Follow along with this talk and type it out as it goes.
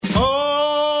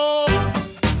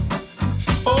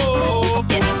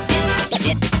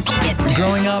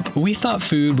up, we thought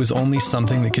food was only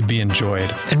something that could be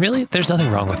enjoyed. And really, there's nothing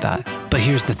wrong with that. But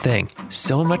here's the thing.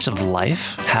 So much of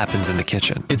life happens in the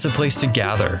kitchen. It's a place to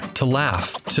gather, to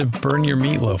laugh, to burn your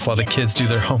meatloaf while the kids do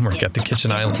their homework at the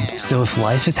kitchen island. So if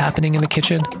life is happening in the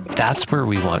kitchen, that's where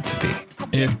we want to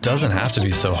be. It doesn't have to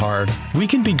be so hard. We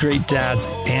can be great dads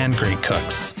and great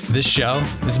cooks. This show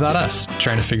is about us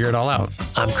trying to figure it all out.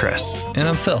 I'm Chris. And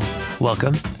I'm Phil.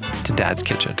 Welcome to Dad's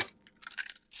Kitchen.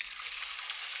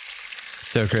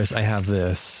 So, Chris, I have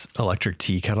this electric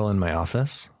tea kettle in my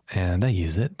office, and I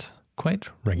use it quite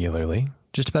regularly,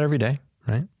 just about every day,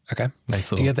 right? Okay.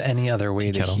 Nice little. Do you have any other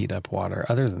way to kettle. heat up water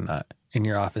other than that in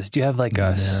your office? Do you have like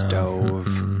a stove?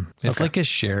 It's Okay. like a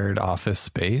shared office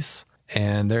space,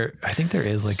 and I think there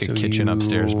is like So a kitchen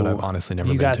upstairs, but I've you- honestly never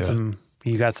You been got to it.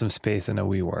 you got some space in a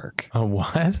WeWork, A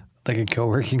what? like a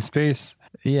co-working space.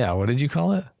 Yeah, what did you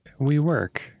call it?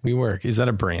 WeWork. WeWork. Is that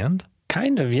a brand?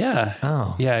 Kind of, yeah.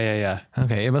 Oh, Yeah.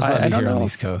 okay. It must I not be don't here on know the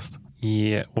if- East Coast.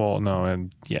 Yeah, well, no,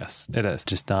 and yes, it is.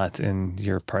 Just not in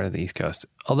your part of the East Coast.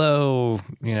 Although,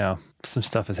 some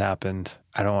stuff has happened.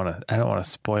 I don't want to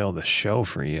spoil the show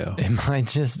for you. Am I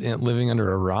just living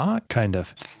under a rock? Kind of.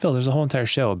 Phil, there's a whole entire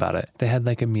show about it. They had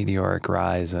like a meteoric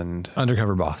rise and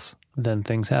Undercover boss. then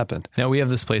things happened. Now we have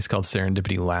this place called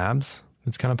Serendipity Labs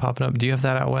that's kind of popping up. Do you have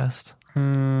that out west?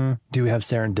 Do we have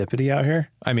serendipity out here?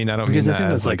 I mean, I don't Because mean I think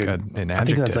that that's as like like an adjective. I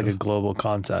think that's like a global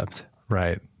concept.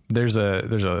 Right. There's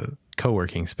a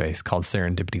co-working space called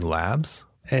Serendipity Labs.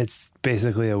 It's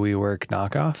basically a WeWork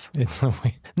knockoff. It's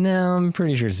no, I'm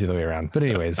pretty sure it's the other way around. But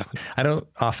anyways, I don't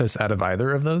office out of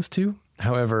either of those two.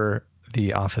 However,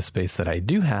 the office space that I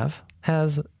do have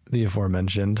has the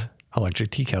aforementioned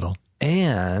electric tea kettle.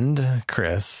 And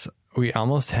Chris, we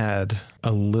almost had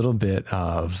a little bit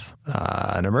of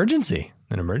an emergency.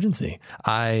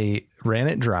 I ran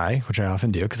it dry, which I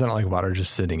often do because I don't like water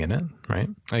just sitting in it, right?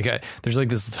 There's like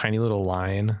this tiny little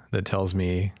line that tells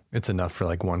me it's enough for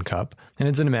like 1 cup. And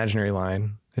it's an imaginary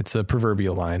line. It's a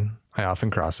proverbial line. I often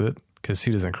cross it because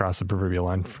who doesn't cross a proverbial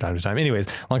line from time to time? Anyways,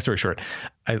 long story short,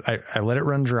 I let it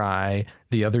run dry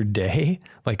the other day.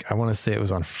 Like I want to say it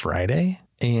was on Friday,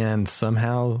 and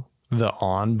somehow the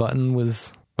on button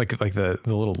was like the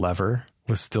little lever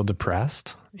was still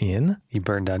depressed in. You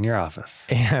burned down your office.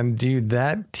 And dude,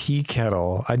 that tea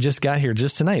kettle, I just got here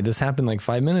just tonight. This happened like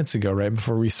 5 minutes ago, right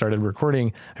before we started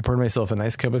recording. I poured myself a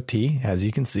nice cup of tea, as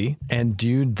you can see. And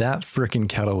dude, that freaking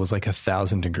kettle was like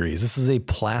 1,000 degrees. This is a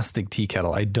plastic tea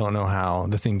kettle. I don't know how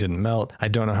the thing didn't melt. I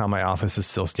don't know how my office is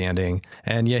still standing.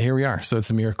 And yet here we are. So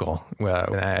it's a miracle.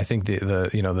 Well, I think the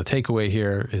takeaway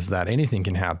here is that anything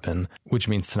can happen, which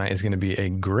means tonight is going to be a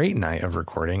great night of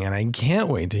recording. And I can't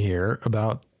wait to hear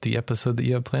about the episode that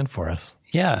you have planned for us.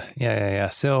 Yeah.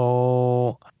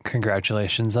 So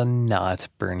congratulations on not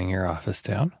burning your office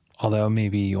down. Although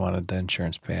maybe you wanted the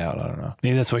insurance payout. I don't know.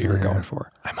 Maybe that's what you were going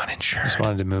for. I'm uninsured. You just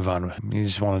wanted to move on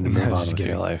with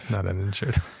your life. Not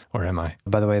uninsured. Or am I?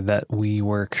 By the way, that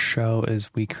WeWork show is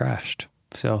We Crashed.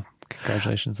 So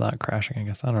congratulations on not crashing, I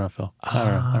guess. I don't know, Phil.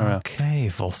 I don't know. Okay,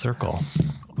 full circle.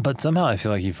 But somehow I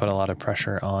feel like you put a lot of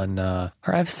pressure on our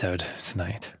episode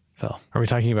tonight, Phil. Are we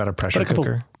talking about a pressure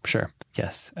cooker? Sure.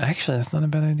 Yes. Actually, that's not a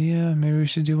bad idea. Maybe we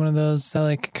should do one of those that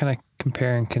like kind of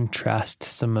compare and contrast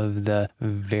some of the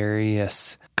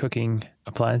various cooking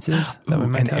appliances that we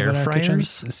might and have air in our fryers?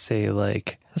 kitchens. Say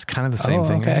like, That's kind of the same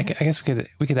thing. Okay. Right? I guess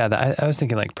we could add that. I was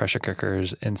thinking like pressure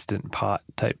cookers, instant pot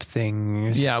type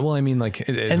things. Yeah, well, I mean, like it's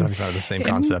And- obviously not the same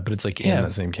concept, but it's like in yeah.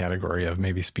 the same category of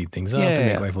maybe speed things up Yeah, and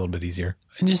make yeah. life a little bit easier.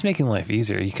 And just making life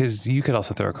easier because you could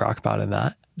also throw a crock pot in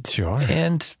that Sure.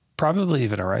 and probably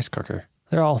even a rice cooker.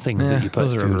 They're all things that you put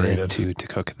those are food overrated. into to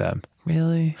cook them.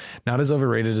 Really? Not as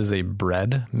overrated as a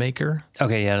bread maker.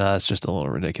 Okay, yeah, no, that's just a little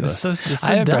ridiculous. It's so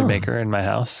I have a bread dumb. maker in my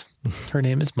house. Her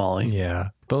name is Molly. Yeah.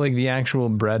 But like the actual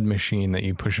bread machine that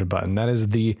you push a button, that is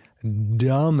the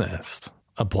dumbest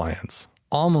appliance.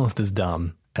 Almost as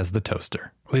dumb as the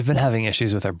toaster. We've been having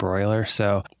issues with our broiler,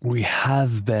 so we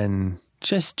have been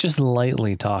just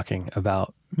lightly talking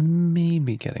about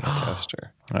maybe getting a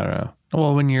toaster. I don't know.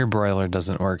 Well, when your broiler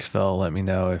doesn't work, Phil, let me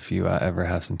know if you ever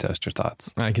have some toaster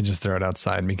thoughts. I could just throw it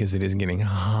outside because it is getting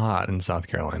hot in South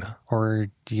Carolina. Or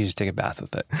you just take a bath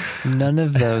with it. None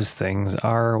of those things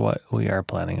are what we are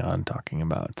planning on talking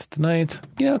about tonight.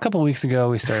 A couple of weeks ago,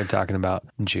 we started talking about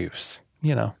juice,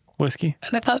 whiskey.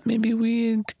 And I thought maybe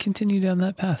we'd continue down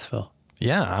that path, Phil.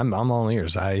 Yeah, I'm all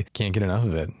ears. I can't get enough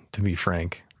of it, to be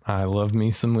frank. I love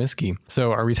me some whiskey.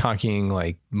 So are we talking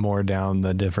like more down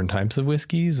the different types of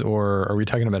whiskeys, or are we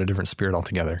talking about a different spirit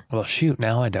altogether? Well, shoot,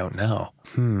 now I don't know.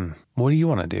 What do you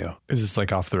want to do? Is this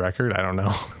like off the record? I don't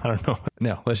know.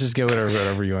 No, let's just go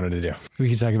whatever you wanted to do. We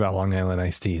can talk about Long Island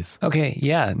iced teas. Okay,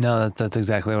 yeah, no, that's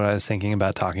exactly what I was thinking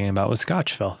about talking about with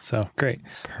Scotch, Phil. So great.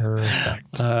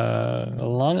 Perfect.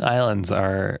 Long Islands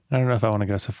are, I don't know if I want to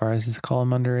go so far as to call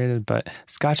them underrated, but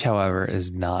Scotch, however,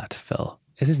 is not, Phil.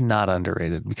 It is not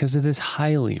underrated because it is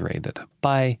highly rated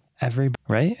by everybody,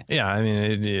 right? Yeah, I mean,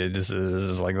 it just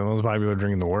is like the most popular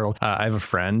drink in the world. I have a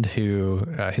friend who,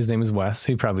 his name is Wes.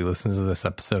 He probably listens to this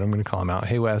episode. I'm going to call him out.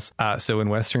 Hey, Wes. So when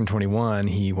Wes turned 21,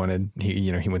 he went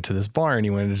to this bar and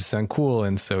he wanted to sound cool.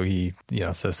 And so he,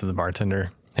 says to the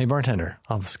bartender, "Hey, bartender,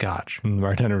 I'll have a Scotch." And the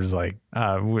bartender was like,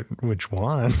 which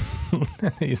one?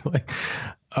 He's like,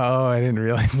 "Oh, I didn't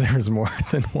realize there was more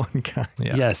than one kind."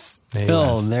 Yeah. Yes, Hey,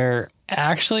 Phil, Wes. there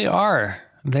actually are.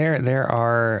 There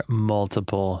are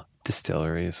multiple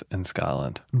distilleries in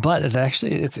Scotland, but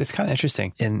it's kind of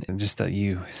interesting in just that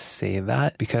you say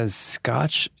that, because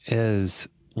Scotch is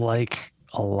like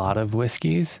a lot of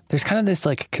whiskeys. There's kind of this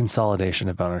like consolidation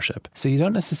of ownership. So you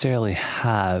don't necessarily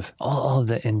have all of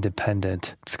the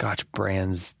independent Scotch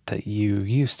brands that you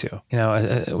used to.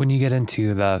 When you get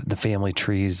into the family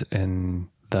trees in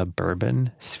the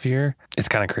bourbon sphere, it's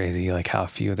kind of crazy like how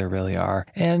few there really are.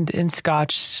 And in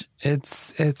Scotch,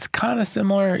 it's kind of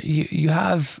similar. You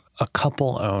have a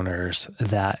couple owners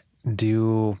that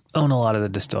do own a lot of the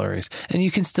distilleries, and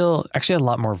you can still actually have a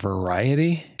lot more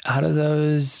variety out of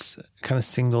those kind of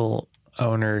single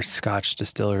owner Scotch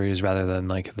distilleries rather than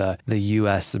like the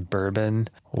US bourbon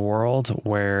world,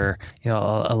 where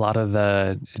a lot of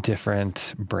the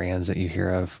different brands that you hear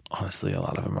of, honestly, a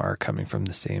lot of them are coming from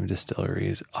the same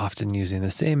distilleries, often using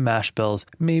the same mash bills,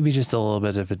 maybe just a little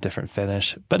bit of a different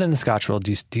finish. But in the Scotch world,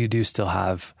 you do still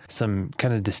have some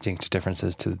kind of distinct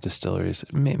differences to the distilleries,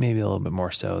 maybe a little bit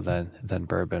more so than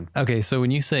bourbon. Okay, so when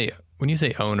you say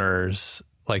owners,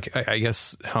 like, I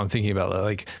guess how I'm thinking about that,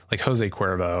 like Jose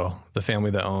Cuervo, the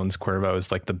family that owns Cuervo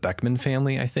is like the Beckman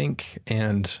family, I think.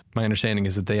 And my understanding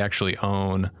is that they actually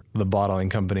own the bottling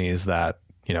companies that,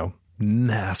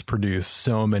 mass produce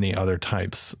so many other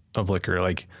types of liquor.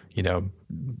 Like,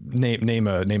 name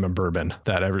a bourbon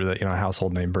a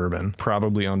household name bourbon,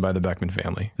 probably owned by the Beckman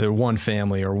family. The one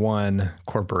family or one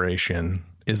corporation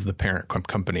is the parent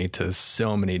company to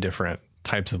so many different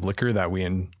types of liquor that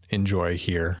we enjoy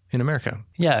here in America.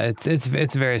 Yeah, it's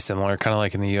very similar. Kind of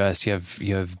like in the US, you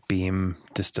have Beam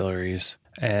distilleries,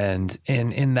 and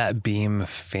in that Beam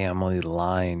family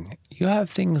line, you have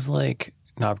things like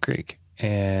Knob Creek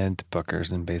and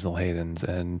Booker's and Basil Hayden's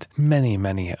and many,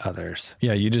 many others.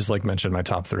 Yeah, you just mentioned my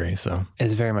top three, so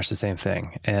it's very much the same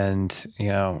thing. And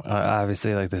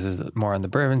obviously, like, this is more on the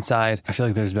bourbon side. I feel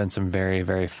like there's been some very,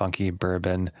 very funky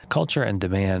bourbon culture and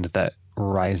demand that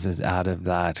rises out of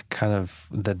that, kind of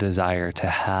the desire to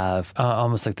have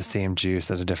almost like the same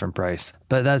juice at a different price.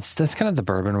 But that's kind of the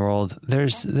bourbon world.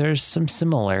 There's some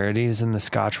similarities in the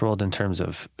Scotch world in terms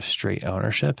of straight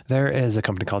ownership. There is a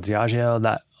company called Diageo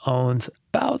that owns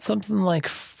about something like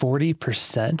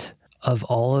 40% of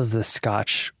all of the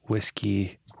Scotch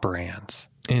whiskey brands.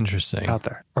 Interesting. Out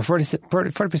there. Or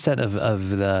 40% of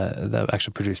the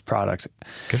actual produced product.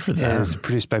 Good for them. Is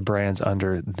produced by brands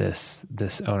under this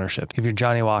ownership. If you're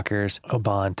Johnny Walker's,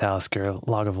 Oban, Talisker,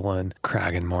 Lagavulin,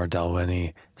 Cragganmore,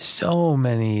 Dalwhinnie, so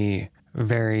many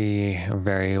very,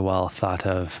 very well thought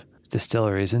of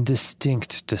distilleries and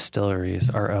distinct distilleries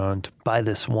are owned by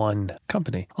this one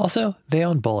company. Also, they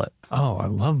own Bulleit. Oh, I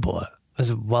love Bulleit.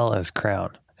 As well as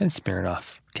Crown and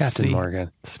Smirnoff. Captain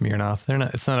Morgan. Smirnoff.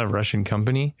 It's not a Russian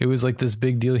company. It was like this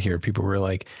big deal here. People were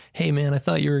like, "Hey man, I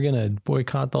thought you were going to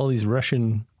boycott all these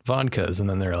Russian vodkas." And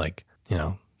then they're like,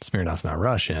 Smirnoff's not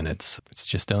Russian. It's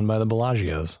just owned by the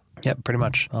Bellagio's. Yep, pretty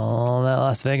much. All that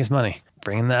Las Vegas money.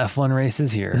 Bringing the F1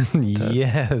 races here.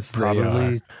 Yes,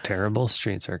 probably terrible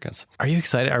street circuits. Are you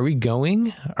excited? Are we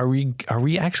going? Are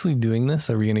we actually doing this?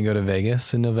 Are we going to go to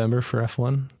Vegas in November for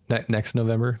F1? Next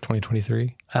November,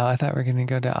 2023? Oh, I thought we were going to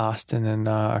go to Austin in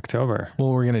October.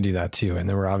 Well, we're going to do that too. And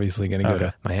then we're obviously going to go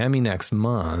to Miami next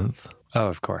month. Oh,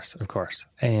 of course.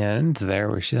 And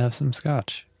there we should have some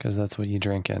Scotch, because that's what you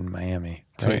drink in Miami.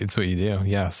 Right? It's what you do.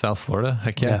 Yeah. South Florida.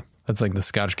 Heck yeah. That's like the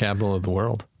Scotch capital of the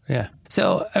world. Yeah.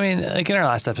 So, I mean, like in our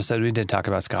last episode, we did talk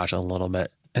about Scotch a little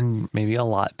bit, and maybe a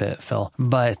lot bit, Phil.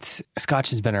 But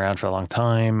Scotch has been around for a long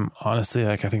time. Honestly,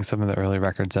 like I think some of the early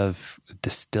records of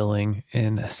distilling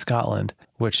in Scotland,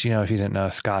 which, if you didn't know,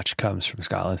 Scotch comes from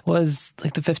Scotland, was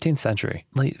like the 15th century.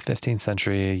 Late 15th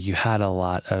century, you had a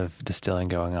lot of distilling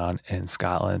going on in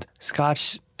Scotland.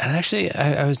 Scotch And actually,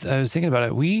 I was thinking about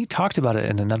it. We talked about it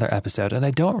in another episode, and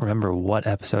I don't remember what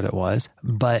episode it was,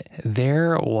 but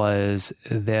there was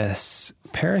this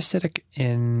parasitic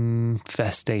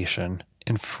infestation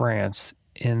in France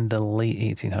in the late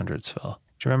 1800s, Phil.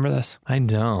 Do you remember this? I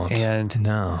don't. And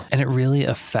it really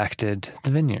affected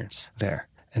the vineyards there.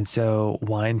 And so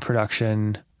wine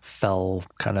production fell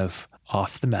kind of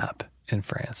off the map in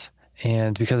France.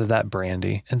 And because of that,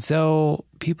 brandy. And so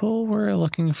people were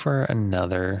looking for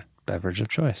another beverage of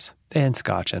choice. And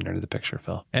Scotch entered the picture,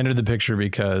 Phil. Entered the picture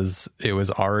because it was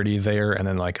already there and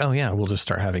then like, oh yeah, we'll just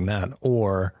start having that.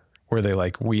 Or were they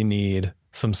like, we need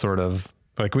some sort of,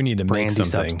 like we need to brandy make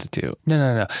something. Substitute.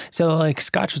 No. So like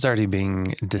Scotch was already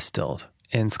being distilled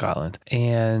in Scotland.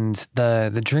 And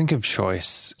the drink of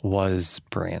choice was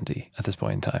brandy at this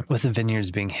point in time, with the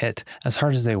vineyards being hit as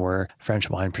hard as they were, French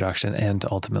wine production and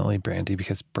ultimately brandy,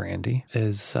 because brandy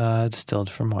is distilled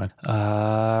from wine,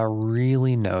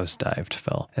 really nosedived,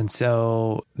 Phil. And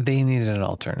so they needed an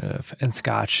alternative. And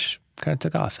Scotch kind of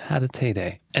took off, had its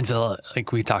heyday. And Phil,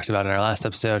 like we talked about in our last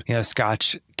episode,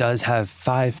 Scotch does have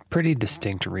 5 pretty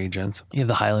distinct regions. You have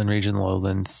the Highland region,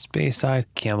 Lowland, Speyside,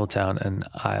 Campbelltown, and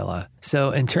Islay. So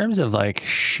in terms of like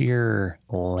sheer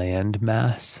land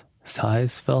mass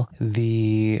size, Phil,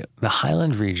 the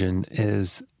Highland region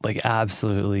is like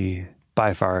absolutely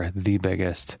by far the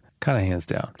biggest, kind of hands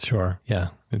down. Sure. Yeah.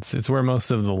 It's where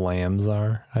most of the lambs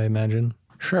are, I imagine.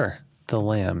 Sure. The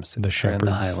lambs. The shepherds. In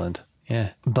the Highland.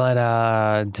 Yeah.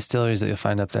 But distilleries that you'll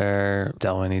find up there,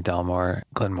 Dalwhinnie, Dalmore,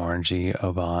 Glenmorangie,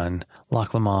 Oban,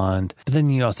 Loch Lomond. But then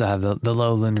you also have the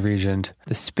Lowland region,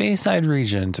 the Speyside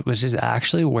region, which is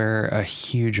actually where a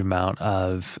huge amount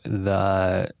of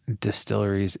the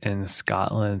distilleries in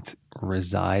Scotland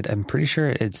reside. I'm pretty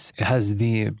sure it has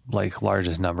the like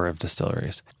largest number of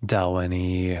distilleries.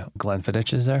 Dalwhinnie,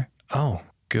 Glenfiddich is there. Oh,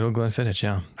 good old Glenfiddich,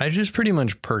 yeah. I just pretty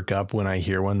much perk up when I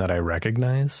hear one that I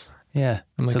recognize. Yeah.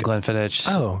 Like, so Glenfiddich.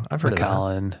 Oh, I've heard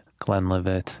Macallan, of that.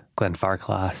 Glenlivet,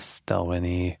 Glenfarclas,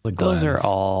 Dalwhinnie. The Those are Glens.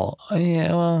 all,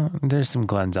 yeah, well, there's some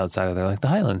Glens outside of there, like the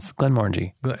Highlands,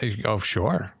 Glenmorangie. Oh,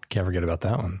 sure. Can't forget about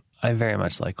that one. I very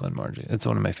much like Glenmorangie. It's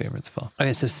one of my favorites, Phil.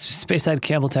 Okay, so Speyside,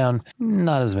 Campbelltown,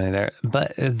 not as many there.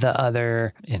 But the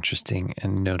other interesting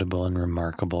and notable and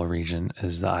remarkable region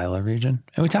is the Islay region.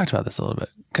 And we talked about this a little bit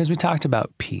because we talked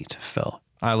about peat, Phil.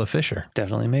 Isla Fisher.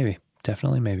 Definitely maybe,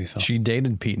 Phil. She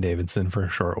dated Pete Davidson for a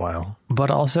short while. But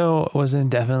also was in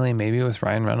definitely maybe with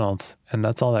Ryan Reynolds. And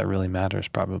that's all that really matters,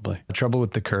 probably. Trouble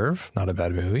with the Curve, not a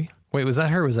bad movie. Wait, was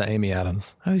that her or was that Amy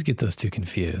Adams? I always get those two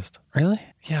confused. Really?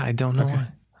 Yeah, I don't know why.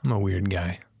 I'm a weird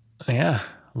guy. Yeah,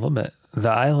 a little bit. The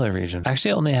Islay region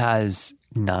actually only has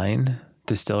 9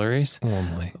 distilleries.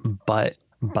 Only. But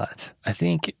I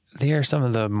think they are some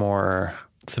of the more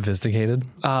sophisticated,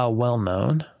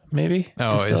 well-known, maybe.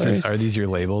 Oh, are these your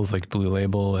labels, like Blue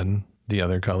Label and the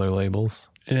other color labels?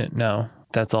 No,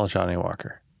 that's all Johnny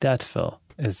Walker. That, Phil,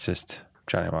 is just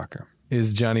Johnny Walker.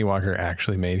 Is Johnny Walker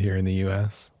actually made here in the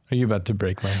U.S.? Are you about to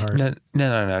break my heart?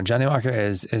 No. Johnny Walker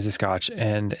is a Scotch,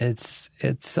 and it's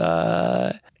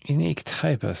a unique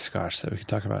type of Scotch that we can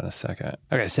talk about in a second.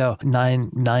 Okay, so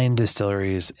nine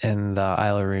distilleries in the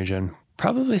Islay region.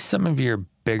 Probably some of your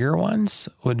bigger ones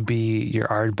would be your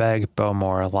Ardbeg,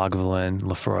 Bowmore, Lagavulin,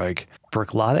 Laphroaig,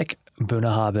 Burklatic,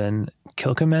 Bunnahabhain,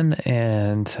 Kilchoman,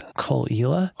 and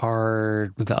Colilla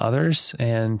are the others.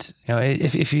 And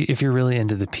if you're really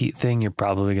into the peat thing, you're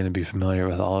probably going to be familiar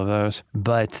with all of those.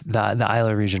 But the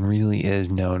Islay region really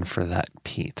is known for that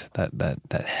peat,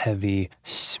 that heavy,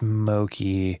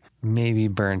 smoky, maybe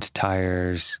burnt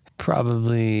tires,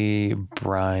 probably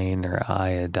brine or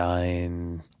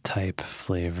iodine type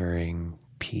flavoring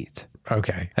peat.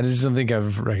 Okay. I just don't think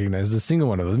I've recognized a single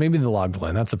one of those. Maybe the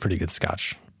Lagavulin. That's a pretty good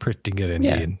Scotch. Pretty good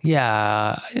indeed.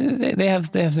 Yeah. They have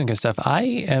some good stuff. I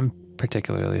am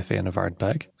particularly a fan of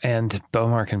Ardbeg, and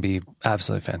Bowmore can be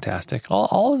absolutely fantastic.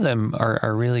 All of them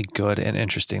are really good and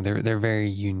interesting. They're very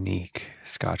unique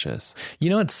Scotches. You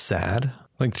know, it's sad.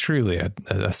 Like truly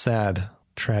a sad,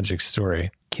 tragic story.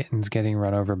 Kittens getting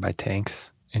run over by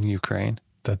tanks in Ukraine.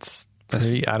 That's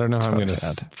pretty, I don't know how I'm going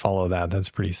to follow that. That's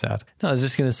pretty sad. No, I was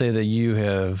just going to say that you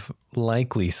have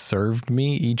likely served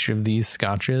me each of these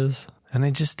Scotches, and I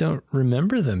just don't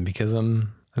remember them because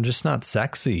I'm just not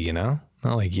sexy, not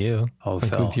like you. Oh, like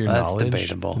Phil, with your that's knowledge.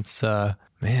 Debatable. It's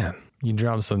man, you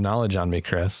dropped some knowledge on me,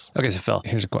 Chris. Okay, so Phil,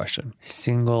 here's a question: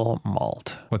 single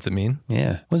malt. What's it mean?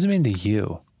 Yeah, what does it mean to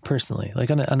you personally?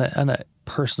 Like on a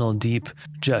personal, deep,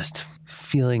 just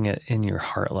feeling it in your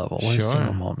heart level. What does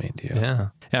single malt mean to you? Yeah.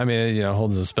 I mean, it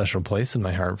holds a special place in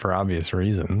my heart for obvious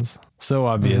reasons. So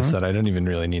obvious that I don't even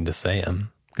really need to say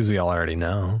them because we all already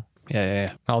know.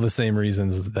 Yeah. All the same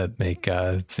reasons that make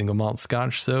single malt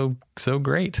Scotch so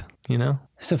great, you know?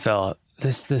 So Phil,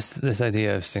 this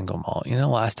idea of single malt, you know,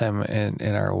 last time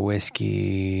in our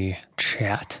whiskey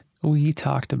chat, we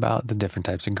talked about the different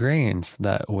types of grains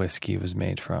that whiskey was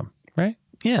made from, right?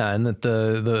 Yeah, and that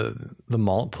the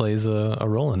malt plays a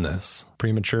role in this.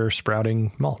 Premature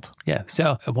sprouting malt. Yeah.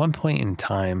 So at one point in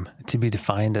time, to be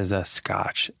defined as a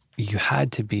Scotch, you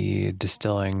had to be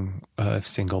distilling a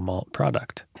single malt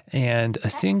product. And a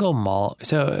single malt,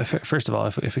 so first of all,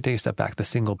 if we take a step back, the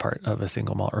single part of a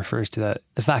single malt refers to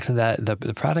the fact that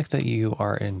the product that you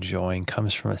are enjoying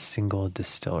comes from a single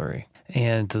distillery.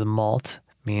 And the malt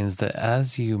means that,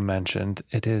 as you mentioned,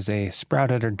 it is a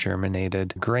sprouted or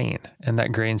germinated grain. And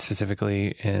that grain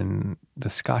specifically in the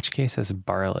Scotch case is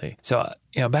barley. So,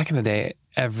 you know, back in the day,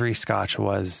 every Scotch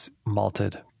was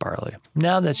malted barley.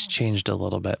 Now that's changed a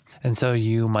little bit. And so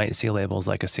you might see labels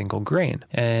like a single grain.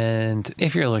 And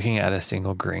if you're looking at a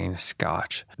single grain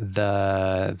Scotch,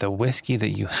 the whiskey that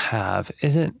you have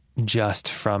isn't just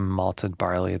from malted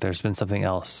barley. There's been something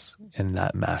else in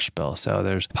that mash bill. So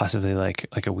there's possibly like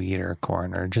a wheat or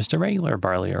corn or just a regular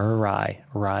barley or a rye.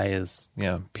 Rye is, you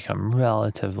know, become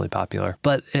relatively popular,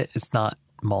 but it's not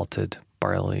malted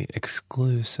barley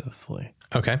exclusively.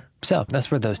 Okay. So that's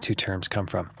where those two terms come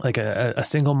from. Like a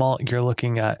single malt, you're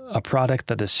looking at a product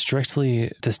that is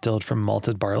strictly distilled from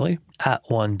malted barley at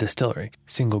one distillery.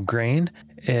 Single grain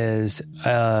is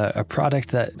a product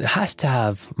that has to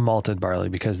have malted barley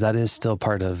because that is still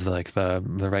part of like the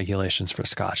regulations for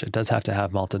Scotch. It does have to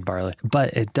have malted barley,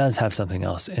 but it does have something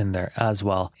else in there as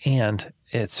well. And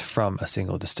it's from a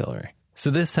single distillery.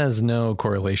 So this has no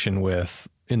correlation with,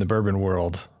 in the bourbon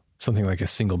world, something like a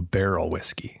single barrel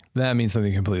whiskey. That means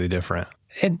something completely different.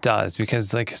 It does,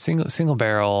 because like a single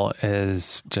barrel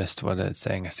is just what it's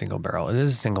saying, a single barrel. It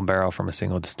is a single barrel from a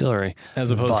single distillery.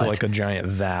 As opposed to like a giant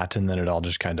vat, and then it all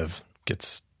just kind of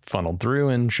gets funneled through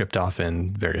and shipped off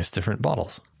in various different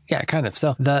bottles. Yeah, kind of.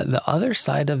 So the other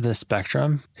side of the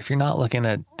spectrum, if you're not looking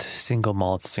at single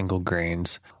malts, single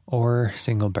grains, or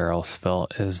single barrels, Phil,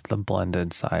 is the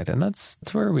blended side. And that's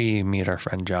where we meet our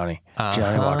friend Johnny.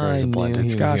 Johnny Walker is a blended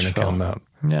Scotch, Phil.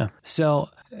 Yeah. So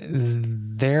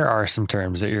there are some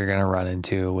terms that you're going to run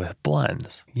into with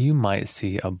blends. You might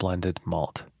see a blended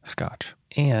malt Scotch.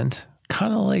 And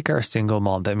kind of like our single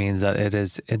malt, that means that it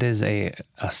is a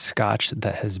Scotch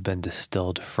that has been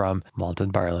distilled from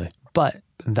malted barley. But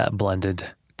that blended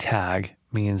tag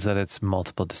means that it's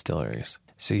multiple distilleries.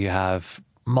 So you have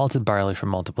malted barley from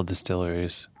multiple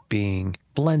distilleries being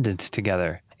blended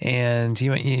together. And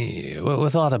you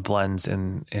with a lot of blends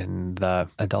in the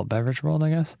adult beverage world, I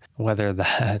guess, whether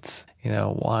that's, you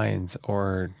know, wines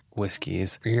or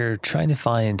whiskeys, you're trying to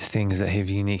find things that have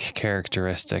unique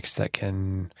characteristics that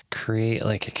can create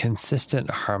like a consistent,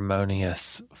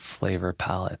 harmonious flavor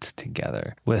palette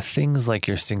together. With things like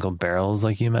your single barrels,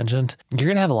 like you mentioned, you're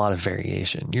going to have a lot of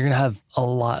variation. You're going to have a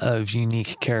lot of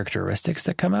unique characteristics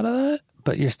that come out of that,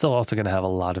 but you're still also going to have a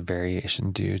lot of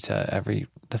variation due to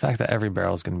the fact that every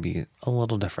barrel is going to be a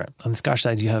little different. On the Scotch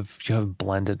side, you have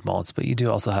blended malts, but you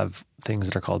do also have things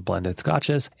that are called blended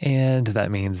Scotches, and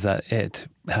that means that it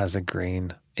has a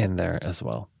grain in there as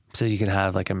well. So you can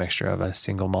have like a mixture of a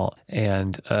single malt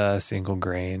and a single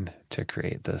grain to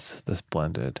create this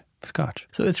blended Scotch.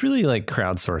 So it's really like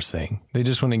crowdsourcing. They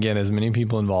just want to get as many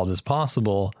people involved as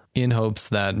possible in hopes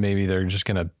that maybe they're just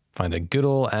going to find a good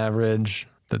old average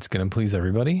that's going to please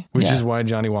everybody, which is why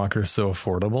Johnny Walker is so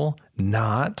affordable.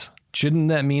 Shouldn't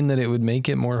that mean that it would make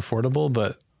it more affordable?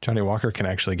 But Johnny Walker can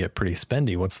actually get pretty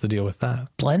spendy. What's the deal with that?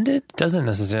 Blended doesn't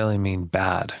necessarily mean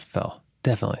bad, Phil.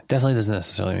 Definitely doesn't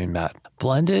necessarily mean bad.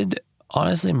 Blended,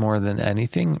 honestly, more than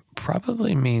anything,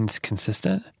 probably means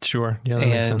consistent. Sure. Yeah, that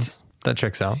makes sense. That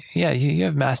checks out. Yeah, you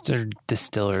have master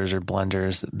distillers or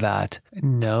blenders that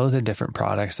know the different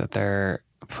products that they're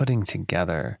putting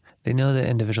together. They know the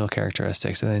individual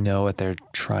characteristics and they know what they're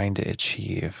trying to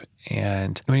achieve.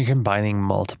 And when you're combining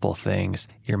multiple things,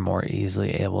 you're more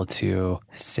easily able to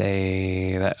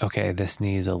say that, okay, this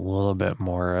needs a little bit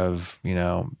more of, you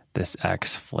know, this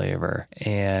X flavor,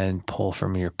 and pull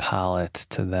from your palate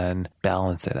to then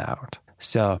balance it out.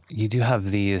 So you do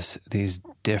have these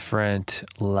different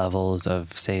levels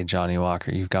of, say, Johnny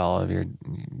Walker. You've got all of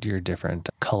your different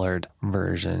colored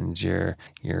versions, your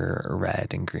red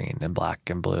and green and black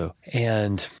and blue.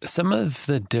 And some of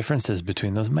the differences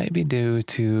between those might be due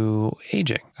to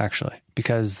aging, actually,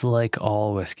 because like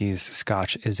all whiskeys,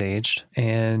 Scotch is aged,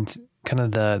 and kind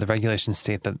of the regulations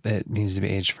state that it needs to be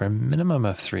aged for a minimum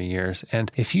of 3 years.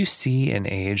 And if you see an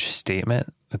age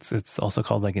statement It's also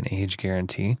called like an age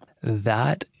guarantee.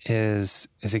 That is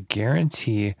a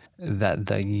guarantee that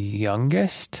the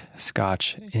youngest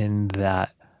Scotch in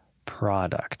that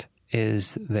product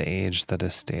is the age that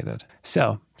is stated.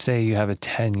 So say you have a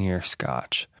 10-year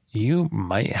Scotch. You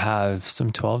might have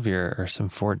some 12-year or some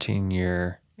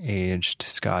 14-year aged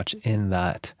Scotch in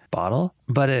that bottle,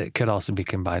 but it could also be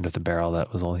combined with a barrel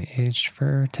that was only aged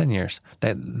for 10 years.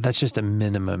 That's just a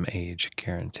minimum age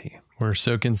guarantee. We're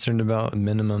so concerned about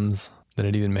minimums that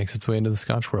it even makes its way into the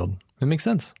Scotch world. It makes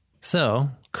sense. So,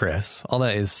 Chris, all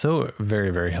that is so very,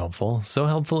 very helpful. So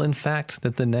helpful, in fact,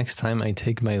 that the next time I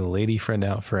take my lady friend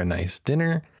out for a nice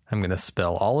dinner, I'm going to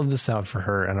spell all of this out for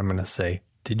her and I'm going to say,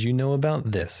 did you know about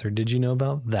this or did you know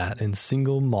about that? And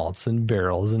single malts and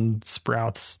barrels and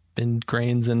sprouts and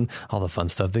grains and all the fun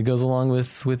stuff that goes along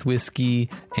with whiskey.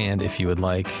 And if you would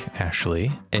like,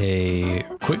 Ashley, a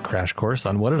quick crash course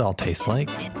on what it all tastes like,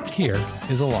 here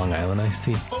is a Long Island iced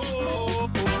tea.